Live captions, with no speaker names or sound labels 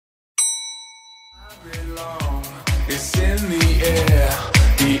It's in the air,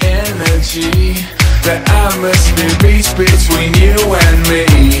 the energy, the atmosphere beats between you and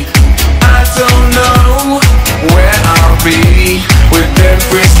me. I don't know where I'll be with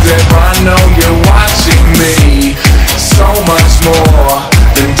every step. I know you're watching me. So much more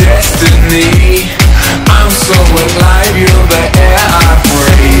than destiny. I'm so alive, you're the air I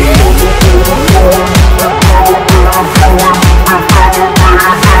breathe.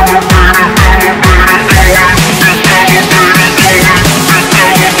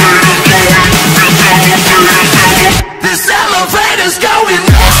 This elevator's going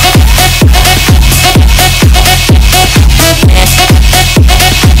up.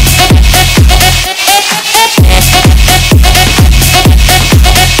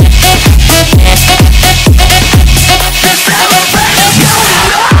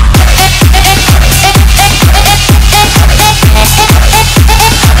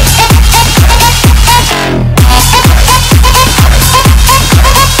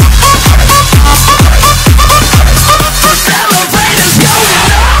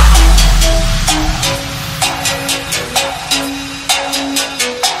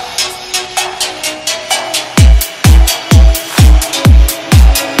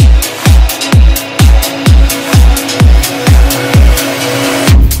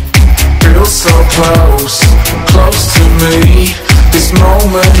 Close to me. This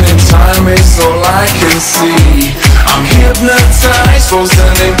moment in time is all I can see. I'm hypnotized,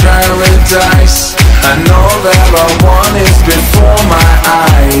 frozen in paradise. And all that I want is before my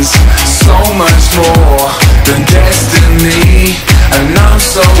eyes. So much more than destiny. And I'm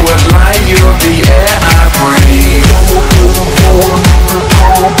so alive, you're the air I breathe.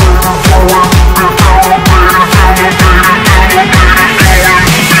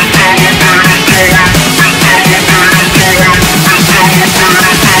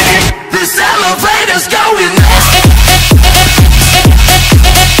 This elevator's going up.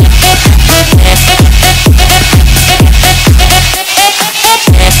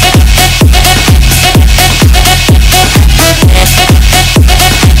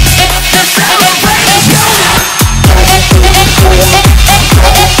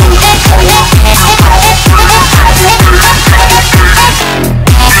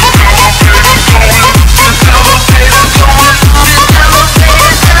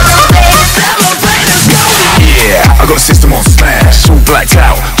 System on smash, all blacked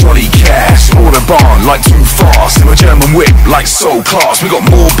out, Johnny Cash, Autobahn like too fast, in a German whip like so class. We got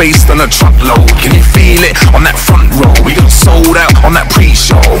more bass than a truckload, can you feel it on that front row? We got sold out on that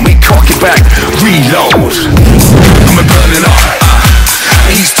pre-show, we cock it back, reload. I'm burning up,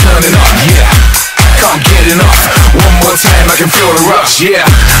 he's turning up, yeah. Can't get enough, one more time I can feel the rush, yeah.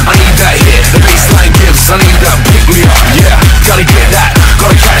 I need that hit, the bassline gives, I need that pick me up, yeah. Gotta get that,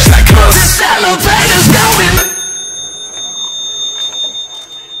 gotta catch